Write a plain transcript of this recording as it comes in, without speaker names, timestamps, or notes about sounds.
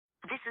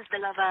is the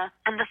Lover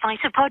and the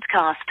Fighter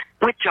podcast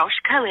with Josh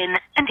Cohen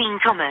and Dean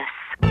Thomas.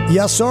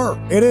 Yes, sir.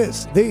 It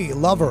is the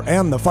Lover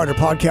and the Fighter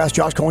podcast.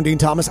 Josh Cohen, Dean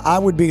Thomas. I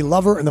would be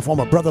Lover in the form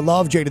of Brother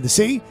Love, J to the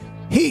C.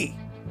 He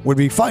would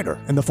be Fighter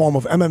in the form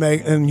of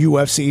MMA and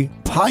UFC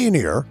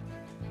pioneer,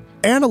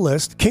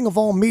 analyst, king of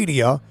all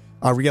media,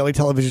 reality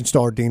television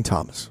star Dean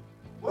Thomas.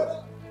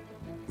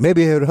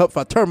 Maybe it would help if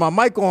I turn my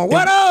mic on.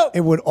 What up?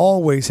 It would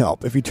always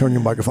help if you turn your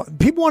microphone.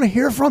 People want to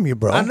hear from you,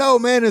 bro. I know,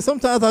 man, and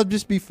sometimes I'll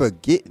just be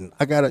forgetting.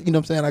 I got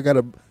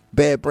a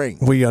bad brain.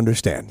 We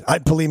understand.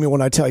 Believe me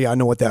when I tell you, I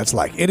know what that's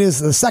like. It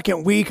is the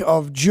second week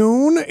of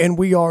June, and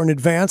we are in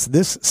advance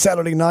this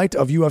Saturday night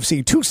of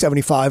UFC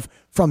 275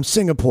 from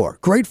Singapore.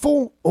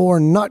 Grateful or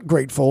not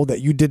grateful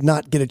that you did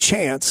not get a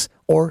chance,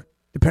 or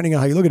depending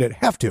on how you look at it,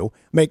 have to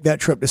make that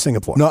trip to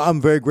Singapore? No, I'm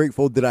very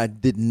grateful that I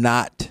did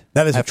not.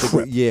 That is a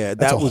trip.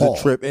 That was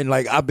a trip. And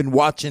like I've been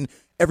watching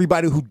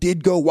everybody who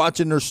did go,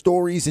 watching their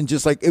stories, and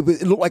just like it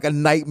looked like a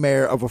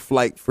nightmare of a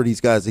flight for these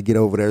guys to get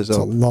over there. So it's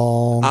a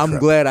long I'm trip.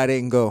 glad I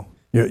didn't go.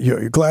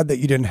 You're glad that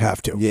you didn't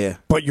have to. Yeah.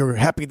 But you're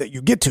happy that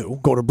you get to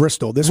go to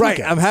Bristol this weekend.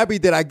 Right. I'm happy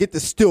that I get to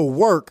still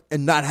work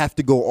and not have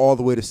to go all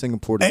the way to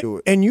Singapore to do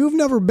it. And you've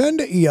never been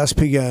to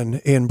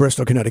ESPN in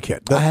Bristol,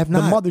 Connecticut. I have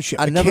not. The mothership,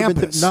 I've the never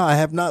campus. No, I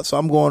have not. So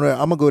I'm going there.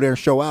 I'm going to go there and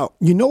show out.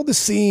 You know the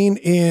scene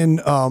in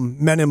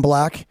Men in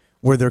Black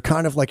where they're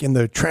kind of like in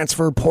the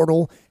transfer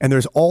portal and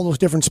there's all those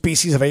different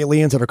species of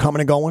aliens that are coming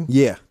and going?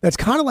 Yeah. That's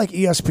kind of like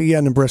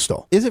ESPN in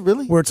Bristol. Is it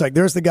really? Where it's like,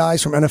 there's the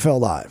guys from NFL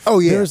Live. Oh,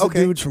 yeah. There's the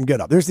dudes from Get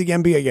Up. There's the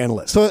NBA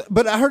analysts. So,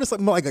 but I heard it's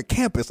like a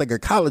campus, like a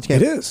college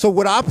campus. It is. So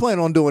what I plan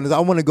on doing is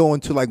I want to go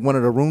into like one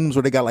of the rooms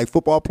where they got like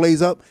football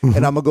plays up,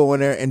 and I'm going to go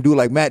in there and do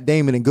like Matt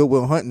Damon and Good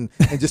Will Hunting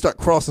and just start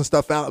crossing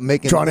stuff out and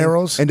making drawing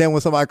arrows. And then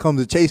when somebody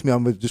comes to chase me,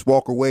 I'm going to just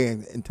walk away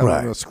and tell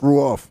them to screw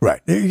off.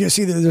 Right. You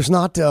see, there's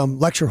not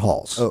lecture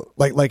halls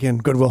like in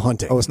Good Will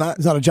Hunting. Oh, it's not?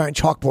 It's not a giant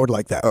chalkboard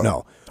like that,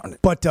 no.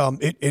 But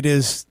it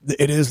is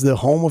the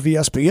home of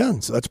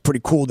ESPN, so that's pretty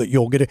cool that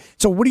you'll get it.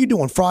 So what are you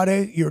doing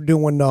Friday? You're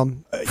doing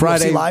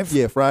Friday UFC Live?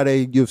 Yeah,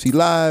 Friday UFC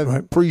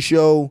Live,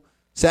 pre-show,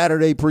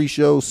 Saturday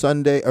pre-show,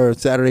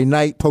 Saturday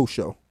night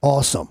post-show.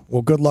 Awesome.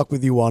 Well, good luck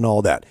with you on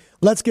all that.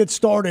 Let's get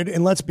started,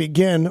 and let's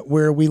begin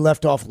where we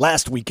left off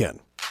last weekend.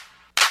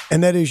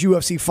 And that is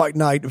UFC Fight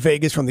Night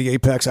Vegas from the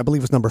Apex. I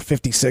believe it's number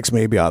 56,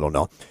 maybe. I don't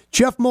know.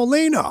 Jeff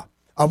Molina.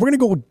 We're going to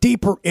go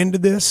deeper into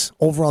this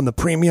over on the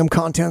premium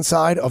content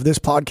side of this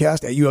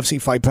podcast at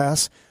UFC Fight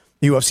Pass,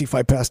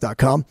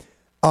 UFCFightPass.com.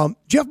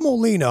 Jeff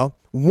Molina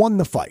won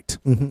the fight.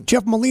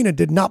 Jeff Molina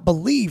did not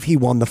believe he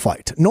won the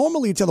fight.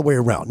 Normally, it's the other way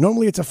around.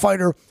 Normally, it's a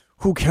fighter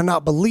who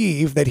cannot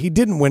believe that he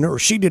didn't win it or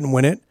she didn't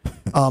win it.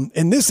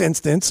 In this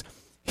instance,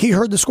 he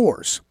heard the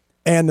scores.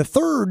 And the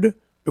third,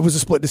 it was a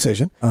split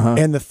decision.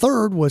 And the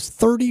third was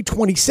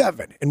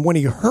 30-27. And when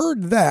he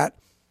heard that,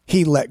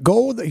 he let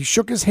go. He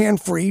shook his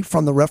hand free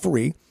from the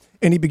referee,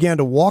 and he began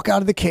to walk out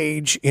of the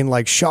cage in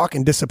like shock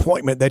and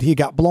disappointment that he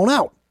got blown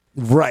out.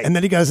 Right. And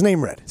then he got his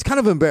name read. It's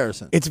kind of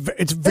embarrassing. It's very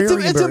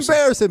embarrassing. It's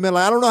embarrassing, man.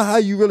 Like, I don't know how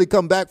you really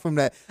come back from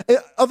that.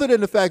 Other than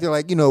the fact that,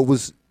 like, you know,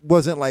 it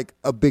wasn't like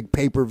a big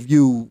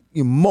pay-per-view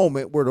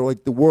moment where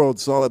the world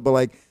saw it, but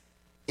like,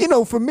 you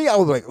know, for me, I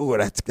was like, "Oh,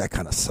 that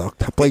kind of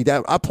sucked. I played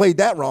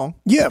that wrong."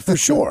 Yeah, for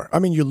sure. I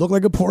mean, you look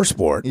like a poor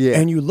sport,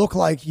 and you look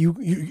like you.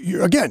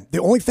 Again, the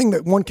only thing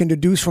that one can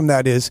deduce from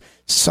that is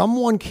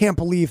someone can't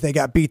believe they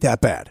got beat that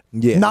bad.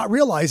 Yeah, not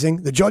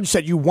realizing the judge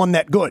said you won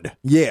that good.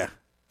 Yeah,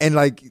 and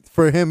like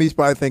for him, he's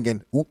probably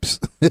thinking, "Oops,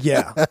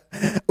 yeah,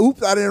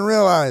 oops, I didn't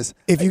realize."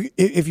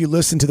 If you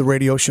listen to the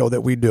radio show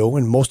that we do,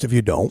 and most of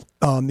you don't,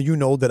 you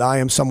know that I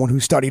am someone who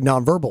studied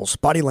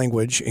nonverbals, body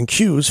language, and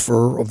cues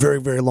for a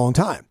very, very long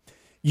time.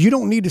 You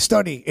don't need to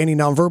study any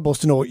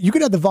nonverbals to know. You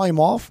could have the volume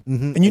off,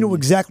 and you know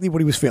exactly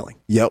what he was feeling.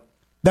 Yep.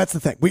 That's the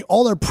thing. We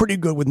all are pretty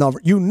good with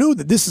nonverbals. You knew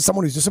that this is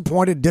someone who's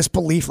disappointed,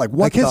 disbelief, like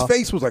what? Like his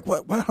face was like,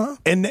 what, huh?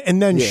 And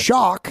then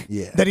shock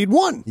that he'd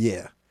won.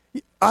 Yeah.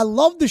 I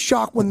love the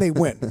shock when they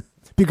win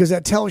because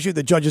that tells you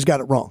the judges got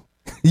it wrong.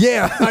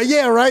 Yeah.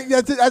 Yeah, right?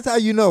 That's how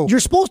you know. You're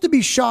supposed to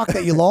be shocked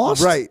that you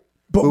lost. Right.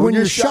 But when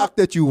you're shocked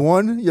that you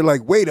won, you're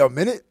like, wait a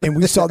minute. And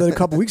we saw that a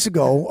couple weeks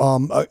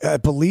ago. I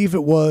believe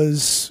it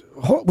was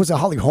a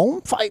Holly Holm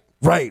fight?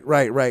 Right.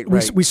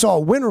 We saw a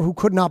winner who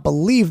could not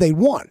believe they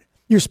won.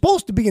 You're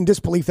supposed to be in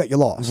disbelief that you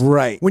lost.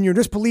 Right. When you're in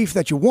disbelief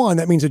that you won,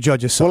 that means the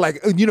judges saw. Well,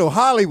 like, you know,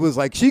 Holly was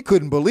like, she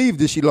couldn't believe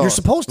that she lost. You're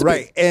supposed to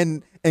be.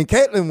 And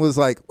Caitlin was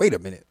like, wait a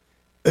minute.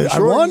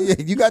 I won?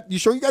 You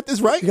sure you got this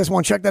right? You guys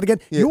want to check that again?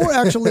 Yeah.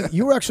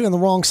 You were actually on the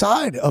wrong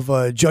side of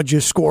a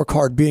judge's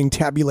scorecard being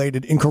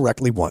tabulated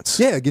incorrectly once.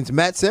 Yeah, against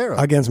Matt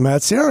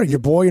Serra. Your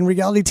boy in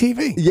reality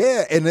TV.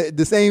 Yeah, and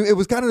it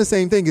was kind of the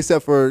same thing,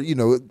 except for, you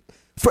know,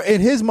 in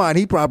his mind,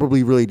 he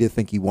probably really did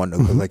think he won, though,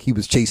 because like he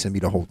was chasing me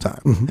the whole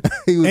time.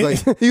 he was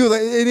like,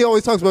 and he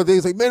always talks about it.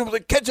 He's like, man, it was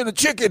like catching a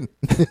chicken.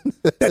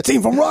 That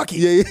scene from Rocky.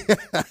 Yeah.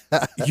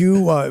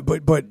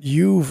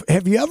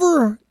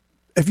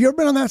 Have you ever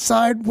been on that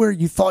side where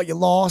you thought you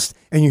lost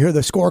and you hear the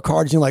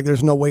scorecards and you're like,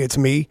 there's no way it's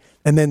me?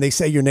 And then they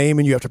say your name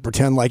and you have to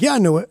pretend like, yeah, I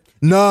knew it.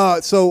 No,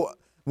 so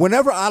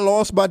Whenever I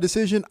lost by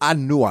decision, I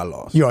knew I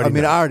lost. You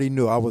already know. I already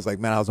knew. I was like,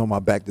 man, I was on my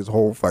back this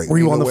whole fight. Were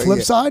you on the Either way,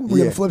 flip side? Were you on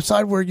Yeah. the flip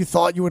side where you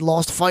thought you had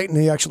lost a fight and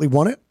he actually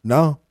won it?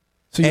 No.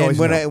 So you And always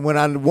know. when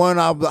I won,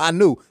 I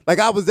knew. Like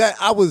I was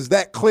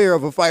that clear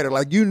of a fighter.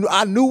 Like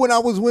I knew when I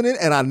was winning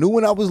and I knew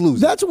when I was losing.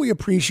 That's what we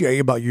appreciate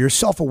about you, your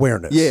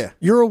self-awareness. Yeah.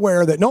 You're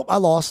aware that, nope, I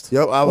lost.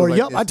 Yep, I was or, like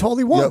yep, this. I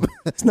totally won. Yep.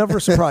 It's never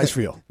a surprise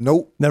for you.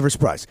 Nope. Never a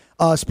surprise.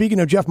 Speaking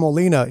of Jeff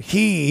Molina,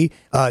 he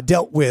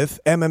dealt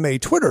with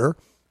MMA Twitter.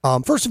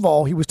 First of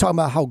all, he was talking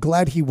about how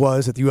glad he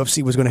was that the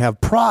UFC was going to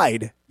have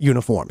pride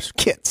uniforms,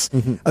 kits,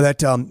 that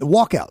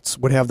walkouts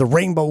would have the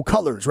rainbow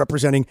colors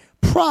representing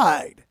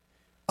pride.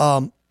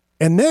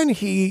 And then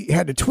he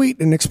had to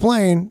tweet and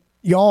explain,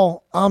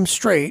 y'all, I'm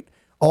straight.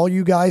 All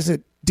you guys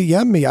that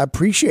DM me, I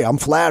appreciate it. I'm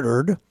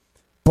flattered,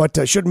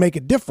 but should make a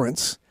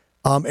difference,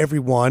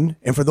 everyone.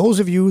 And for those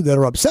of you that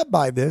are upset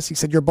by this, he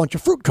said, you're a bunch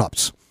of fruit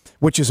cups,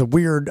 which is a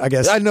weird, I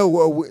guess. I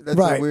know. That's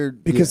right, a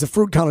weird. because yeah. the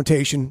fruit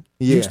connotation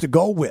Yeah. used to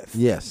go with,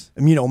 Yes.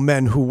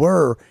 men who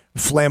were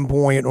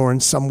flamboyant or in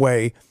some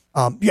way.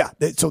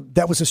 So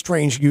that was a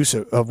strange use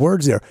of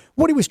words there.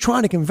 What he was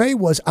trying to convey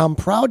was, I'm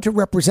proud to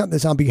represent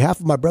this on behalf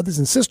of my brothers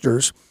and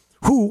sisters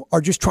who are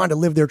just trying to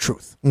live their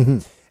truth. Mm-hmm.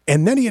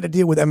 And then he had to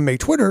deal with MMA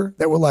Twitter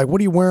that were like, what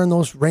are you wearing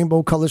those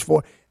rainbow colors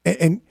for?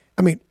 And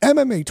I mean,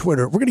 MMA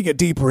Twitter, we're going to get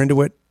deeper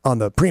into it on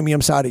the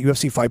premium side at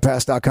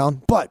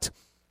UFCFightPass.com, but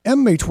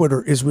MMA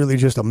Twitter is really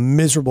just a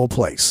miserable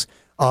place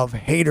of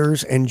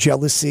haters and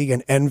jealousy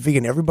and envy,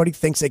 and everybody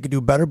thinks they could do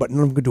better, but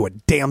none of them could do a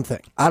damn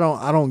thing. I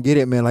don't get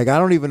it, man. Like I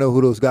don't even know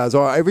who those guys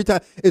are. Every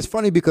time it's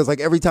funny because like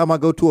every time I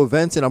go to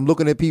events and I'm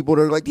looking at people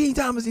that are like Dean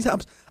Thomas,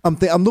 I'm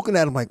looking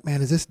at them like,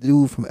 man, is this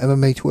dude from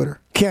MMA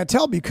Twitter? Can't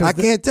tell because I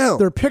can't tell.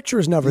 Their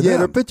picture's never there. Yeah,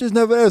 their picture's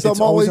never there. So It's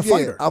I'm always always a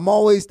fighter. I'm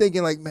always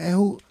thinking like, man,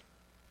 who?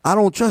 I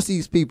don't trust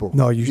these people.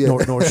 No,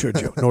 nor should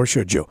you. Nor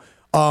should you.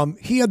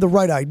 He had the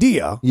right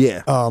idea.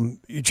 Yeah.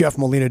 Jeff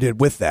Molina did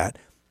with that.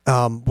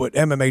 But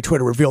MMA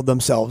Twitter revealed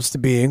themselves to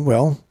being,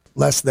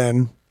 less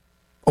than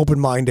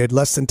open-minded,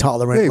 less than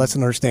tolerant, less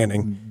than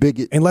understanding,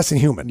 bigot, and less than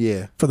human.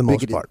 Yeah, for the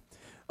most part.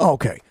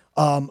 Okay.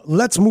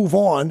 Let's move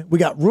on. We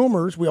got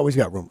rumors. We always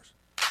got rumors.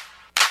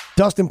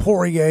 Dustin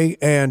Poirier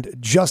and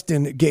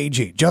Justin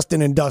Gaethje.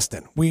 Justin and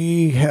Dustin.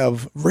 We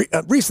have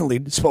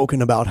recently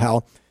spoken about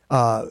how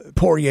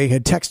Poirier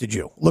had texted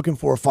you looking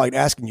for a fight,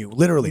 asking you,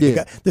 literally,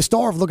 the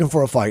star of Looking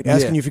for a Fight,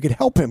 asking you if you could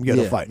help him get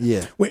a fight.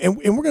 Yeah. And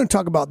we're going to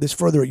talk about this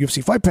further at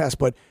UFC Fight Pass,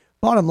 but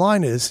bottom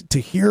line is to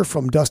hear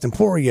from Dustin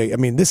Poirier, I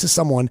mean, this is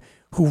someone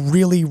who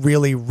really,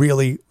 really,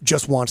 really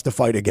just wants to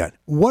fight again.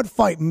 What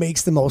fight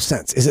makes the most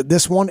sense? Is it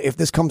this one, if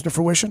this comes to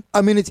fruition?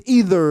 I mean, it's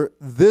either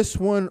this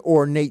one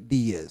or Nate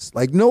Diaz.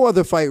 Like, no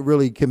other fight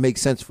really can make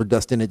sense for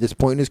Dustin at this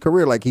point in his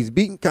career. Like, he's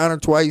beaten Conor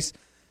twice.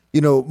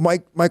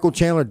 Michael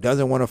Chandler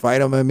doesn't want to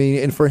fight him. I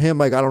mean, and for him,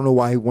 like, I don't know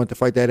why he wanted to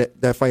fight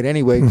that fight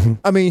anyway. Mm-hmm.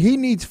 I mean, he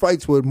needs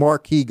fights with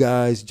marquee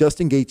guys.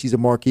 Justin Gaethje's a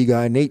marquee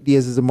guy. Nate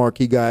Diaz is a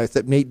marquee guy,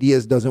 except Nate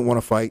Diaz doesn't want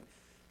to fight.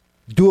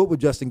 Do it with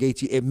Justin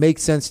Gaethje. It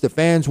makes sense. The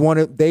fans want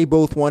it. They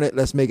both want it.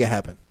 Let's make it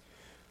happen.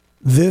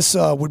 This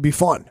would be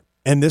fun.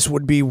 And this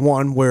would be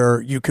one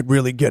where you could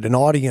really get an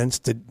audience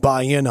to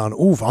buy in on,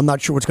 I'm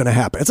not sure what's going to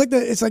happen.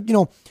 It's like,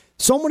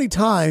 so many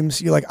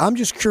times you're like, I'm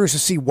just curious to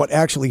see what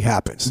actually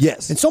happens.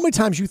 Yes. And so many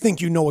times you think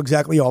you know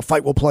exactly how a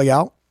fight will play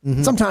out.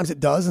 Mm-hmm. Sometimes it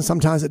does and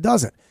sometimes it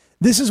doesn't.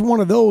 This is one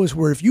of those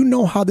where if you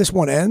know how this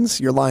one ends,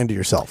 you're lying to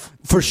yourself.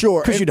 For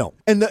sure. Because you don't.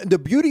 And the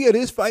beauty of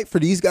this fight for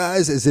these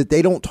guys is that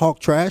they don't talk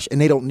trash and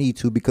they don't need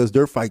to because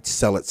their fights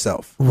sell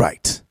itself.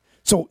 Right.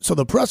 So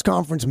the press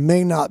conference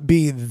may not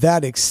be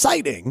that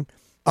exciting,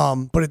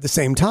 but at the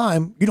same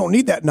time, you don't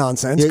need that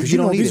nonsense because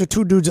these are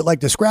two dudes that like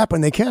to scrap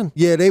and they can.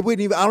 Yeah, they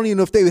wouldn't even. I don't even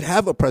know if they would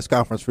have a press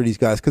conference for these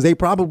guys because they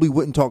probably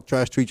wouldn't talk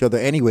trash to each other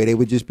anyway. They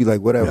would just be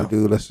like, whatever,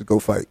 dude, let's just go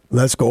fight.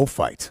 Let's go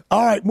fight.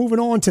 All right, moving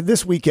on to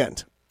this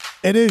weekend.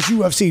 It is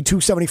UFC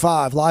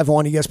 275 live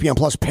on ESPN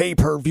Plus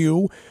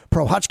pay-per-view.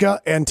 Prochazka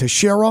and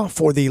Teixeira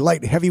for the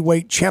light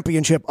heavyweight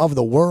championship of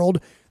the world.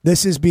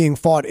 This is being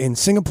fought in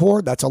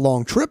Singapore. That's a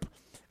long trip.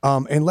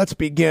 And let's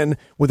begin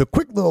with a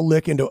quick little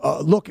look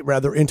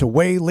into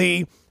Wei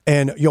Lee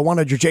and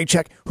Joanna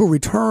Jędrzejczyk, who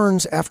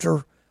returns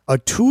after a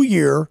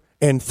 2-year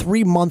and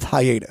 3-month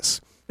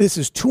hiatus. This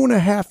is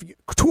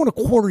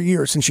 2.25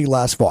 years since she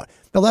last fought.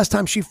 The last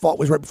time she fought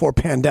was right before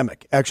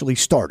pandemic actually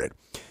started.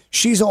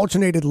 She's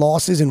alternated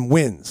losses and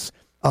wins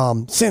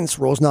since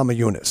Rose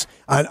Namajunas.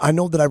 I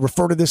know that I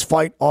refer to this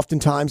fight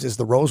oftentimes as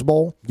the Rose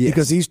Bowl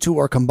because these two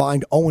are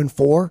combined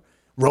 0-4.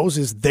 Rose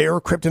is their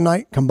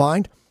kryptonite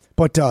combined.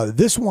 But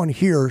this one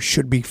here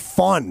should be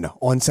fun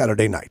on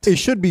Saturday night. It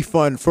should be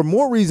fun for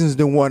more reasons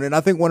than one. And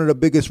I think one of the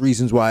biggest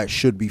reasons why it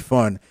should be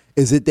fun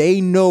is that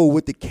they know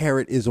what the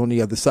carrot is on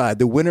the other side.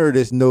 The winner of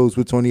this knows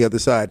what's on the other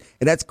side.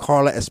 And that's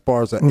Carla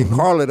Esparza. Mm-hmm. And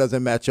Carla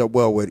doesn't match up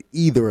well with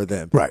either of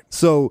them. Right.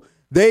 So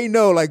they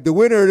know, like, the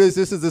winner of this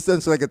is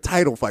essentially like a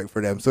title fight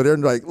for them. So they're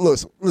like,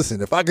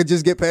 listen, if I could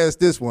just get past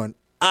this one,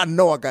 I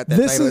know I got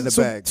that title in the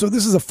bag. So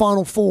this is a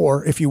Final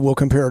Four, if you will,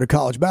 compare to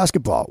college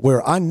basketball,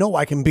 where I know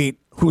I can beat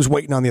who's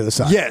waiting on the other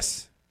side.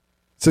 Yes.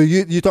 So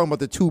you're talking about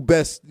the two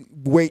best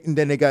weight, and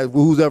then they got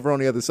who's ever on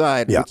the other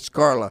side, which is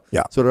Carla.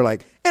 Yeah. So they're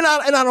like, and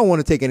I don't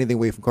want to take anything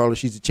away from Carla.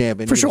 She's a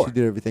champion. For sure. She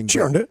did everything. She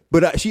earned it.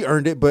 But she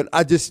earned it. But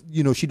I just,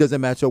 she doesn't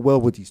match up well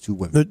with these two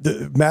women.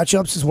 The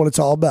matchups is what it's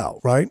all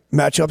about, right?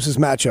 Matchups is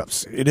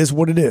matchups. It is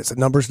what it is. The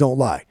numbers don't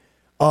lie.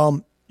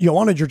 Joanna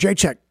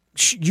Jędrzejczyk,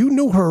 you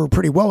knew her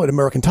pretty well at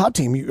American Top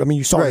Team.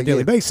 You saw her on a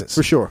daily basis.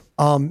 For sure.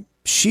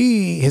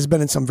 She has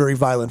been in some very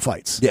violent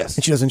fights. Yes.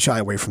 And she doesn't shy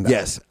away from that.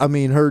 Yes.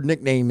 Her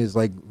nickname is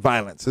like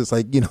violence. It's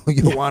like,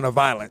 Joanna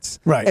Violence.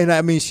 Right.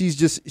 And she's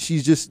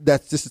just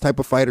that's just the type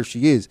of fighter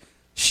she is.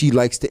 She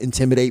likes to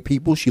intimidate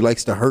people. She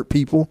likes to hurt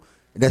people.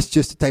 That's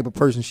just the type of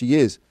person she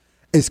is.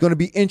 It's going to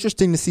be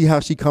interesting to see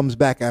how she comes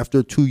back after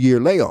a 2-year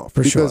layoff.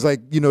 Because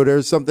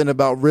there's something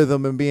about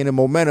rhythm and being in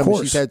momentum. And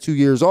she's had 2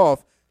 years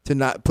off to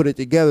not put it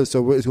together,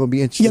 so it's going to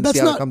be interesting to see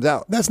how it comes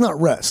out. That's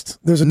not rest.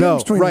 There's a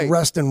difference between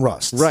rest and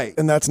rust. Right.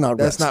 And that's not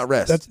rest. That's not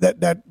rest.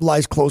 That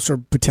lies closer,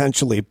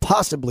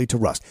 possibly to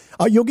rust.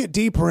 You'll get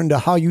deeper into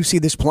how you see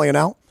this playing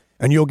out,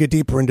 and you'll get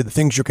deeper into the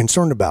things you're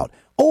concerned about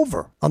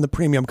over on the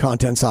premium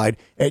content side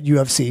at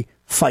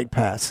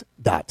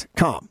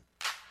UFCFightPass.com,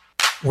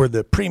 where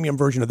the premium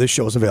version of this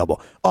show is available.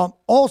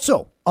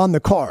 Also on the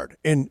card,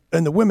 in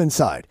the women's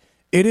side,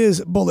 it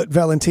is Bullet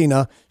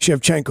Valentina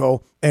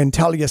Shevchenko and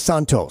Talia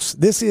Santos.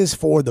 This is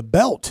for the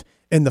belt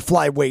in the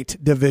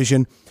flyweight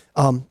division.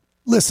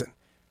 Listen,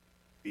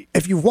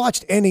 if you've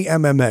watched any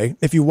MMA,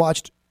 if you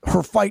watched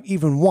her fight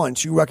even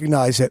once, you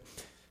recognize that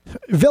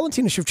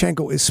Valentina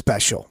Shevchenko is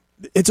special.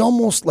 It's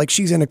almost like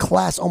she's in a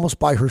class almost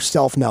by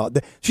herself now.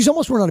 She's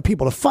almost run out of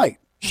people to fight.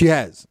 She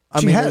has.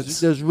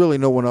 There's really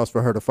no one else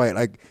for her to fight.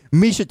 Like,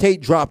 Miesha Tate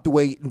dropped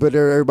weight, but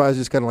everybody's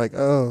just kind of like,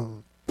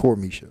 oh, poor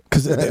Miesha.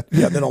 Because they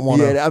don't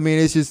want to. Yeah,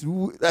 it's just,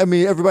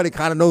 everybody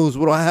kind of knows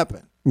what'll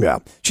happen. Yeah.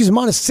 She's a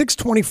minus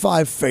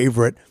 625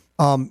 favorite.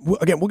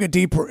 Again, we'll get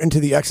deeper into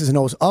the X's and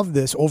O's of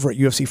this over at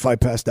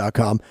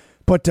UFCFightPass.com.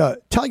 But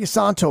Talia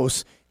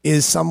Santos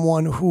is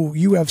someone who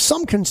you have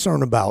some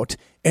concern about,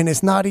 and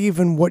it's not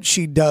even what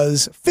she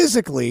does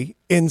physically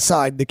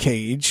inside the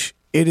cage.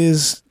 It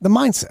is the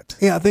mindset.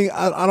 Yeah,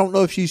 I don't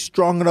know if she's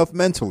strong enough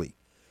mentally.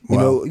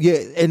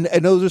 And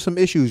those are some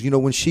issues.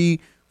 When she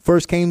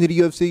first came to the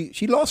UFC,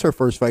 she lost her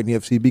first fight in the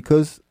UFC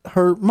because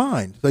her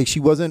mind. Like, she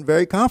wasn't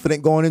very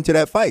confident going into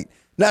that fight.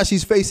 Now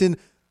she's facing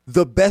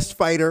the best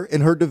fighter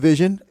in her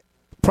division,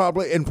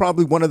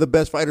 probably one of the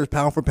best fighters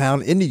pound for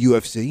pound in the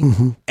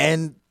UFC,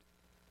 and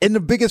in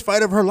the biggest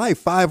fight of her life,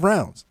 5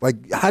 rounds.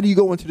 Like, how do you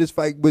go into this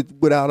fight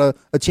without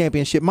a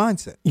championship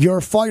mindset? Your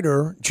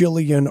fighter,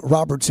 Jillian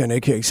Robertson,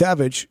 a.k.a.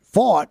 Savage,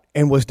 fought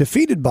and was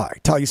defeated by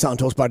Talia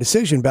Santos by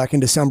decision back in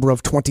December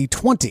of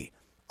 2020.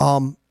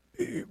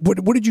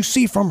 What did you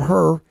see from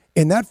her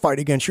in that fight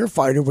against your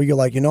fighter where you're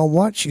like, you know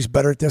what? She's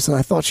better at this than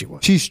I thought she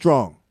was. She's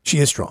strong. She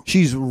is strong.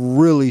 She's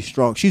really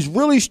strong. She's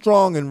really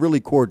strong and really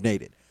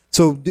coordinated.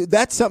 So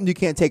that's something you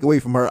can't take away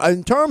from her.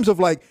 In terms of,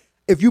 like,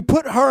 if you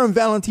put her and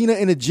Valentina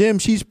in a gym,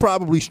 she's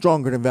probably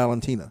stronger than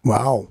Valentina.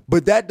 Wow.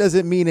 But that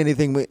doesn't mean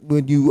anything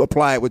when you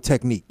apply it with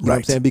technique. You know what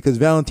I'm saying? Because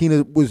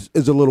Valentina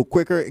is a little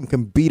quicker and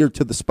can beat her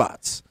to the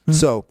spots. Mm-hmm.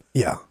 So,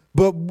 yeah.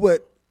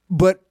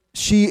 But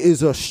she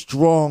is a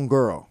strong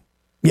girl.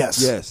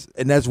 Yes. Yes.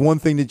 And that's one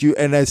thing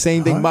and that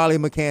same thing Molly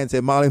McCann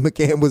said. Molly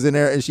McCann was in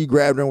there and she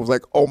grabbed her and was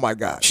like, oh my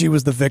God. She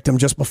was the victim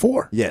just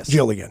before. Yes.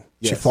 Jillian.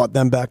 Yes. She fought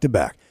them back to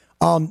back.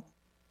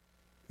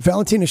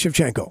 Valentina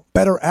Shevchenko,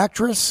 better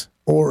actress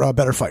or a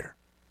better fighter?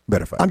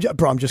 Better fighter.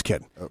 I'm just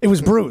kidding. It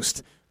was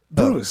bruised.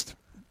 The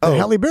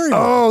Halle Berry one.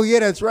 Oh, yeah,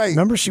 that's right.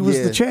 Remember, she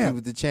was the champ. She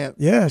was the champ.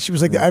 Yeah, she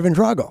was like the Ivan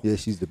Drago. Yeah,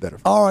 she's the better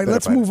fighter. All right,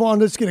 let's move on.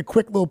 Let's get a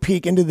quick little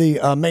peek into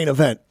the main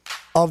event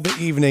of the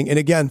evening. And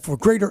again, for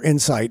greater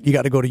insight, you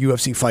got to go to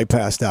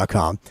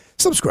UFCFightPass.com,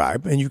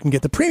 subscribe, and you can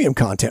get the premium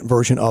content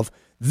version of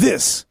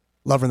this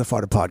Lover in the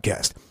Fighter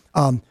podcast.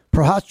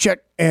 Prochazka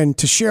and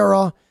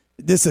Teixeira.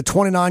 This is a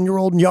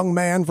 29-year-old young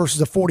man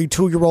versus a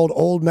 42-year-old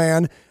old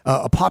man,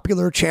 a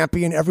popular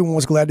champion. Everyone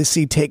was glad to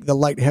see take the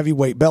light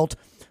heavyweight belt.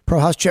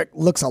 Prochazka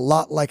looks a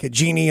lot like a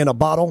genie in a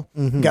bottle.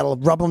 Mm-hmm. Got to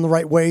rub him the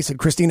right way, said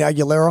Christina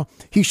Aguilera.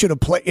 He should have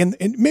played. And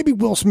maybe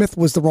Will Smith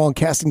was the wrong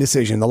casting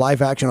decision, the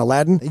live-action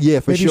Aladdin. Yeah,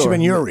 for maybe sure. Maybe he should have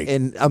been Yuri.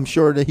 And I'm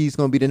sure that he's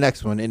going to be the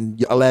next one,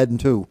 and Aladdin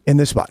too. In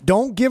this spot.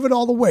 Don't give it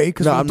all away,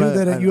 because we'll do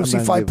that at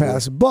UFC Fight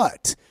Pass.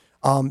 But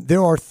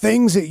there are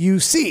things that you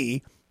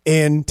see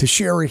in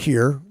Teixeira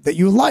here that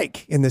you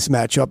like in this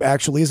matchup,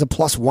 actually, is a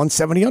plus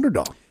 170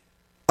 underdog.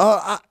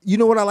 You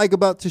know what I like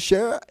about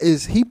Teixeira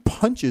is he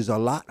punches a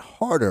lot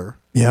harder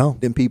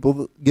than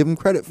people give him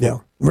credit for. Yeah.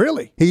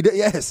 Really?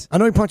 Yes. I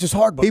know he punches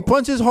hard, but he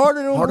punches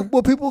harder than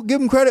what people give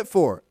him credit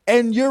for.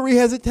 And Yuri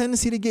has a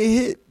tendency to get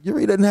hit.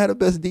 Yuri doesn't have the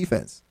best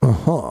defense.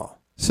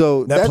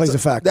 So that plays a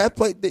factor.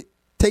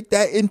 Take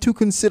that into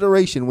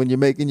consideration when you're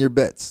making your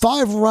bets.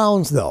 5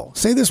 rounds, though.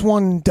 Say this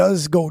one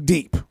does go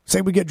deep.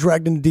 Say we get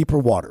dragged into deeper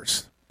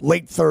waters.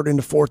 Late third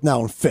into fourth,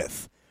 now in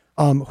fifth.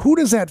 Who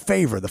does that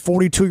favor? The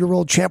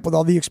 42-year-old champ with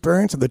all the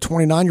experience or the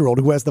 29-year-old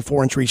who has the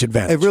 4-inch reach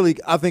advantage?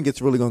 I think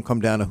it's really going to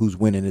come down to who's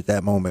winning at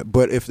that moment.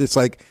 But if it's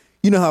like,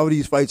 you know how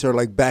these fights are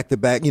like back to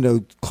back,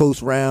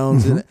 close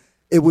rounds, and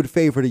it would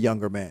favor the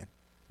younger man.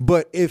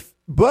 But if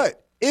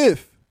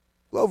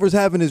Glover's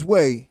having his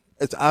way,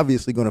 it's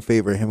obviously going to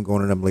favor him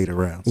going to them later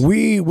rounds.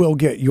 We will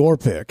get your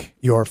pick,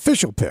 your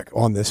official pick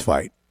on this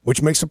fight,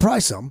 which may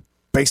surprise some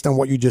based on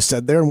what you just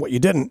said there and what you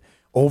didn't,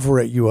 over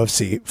at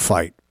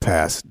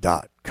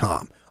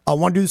UFCFightPass.com. I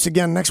want to do this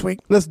again next week.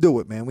 Let's do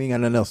it, man. We ain't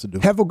got nothing else to do.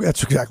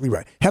 That's exactly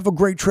right. Have a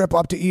great trip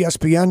up to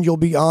ESPN. You'll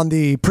be on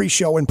the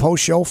pre-show and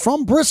post-show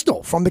from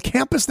Bristol, from the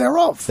campus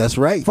thereof. That's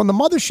right. From the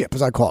mothership,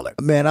 as I call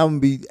it. Man, I'm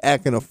going to be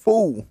acting a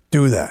fool.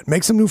 Do that.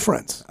 Make some new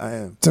friends. I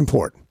am. It's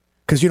important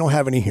because you don't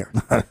have any here.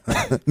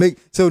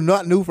 So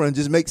not new friends,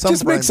 just make some friends.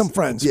 Just make some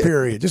friends,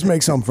 period. Just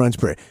make some friends,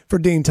 period. For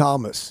Dean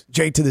Thomas,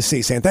 J to the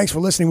C, saying thanks for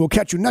listening. We'll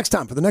catch you next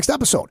time for the next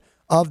episode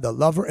of the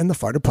Lover and the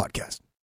Fighter podcast.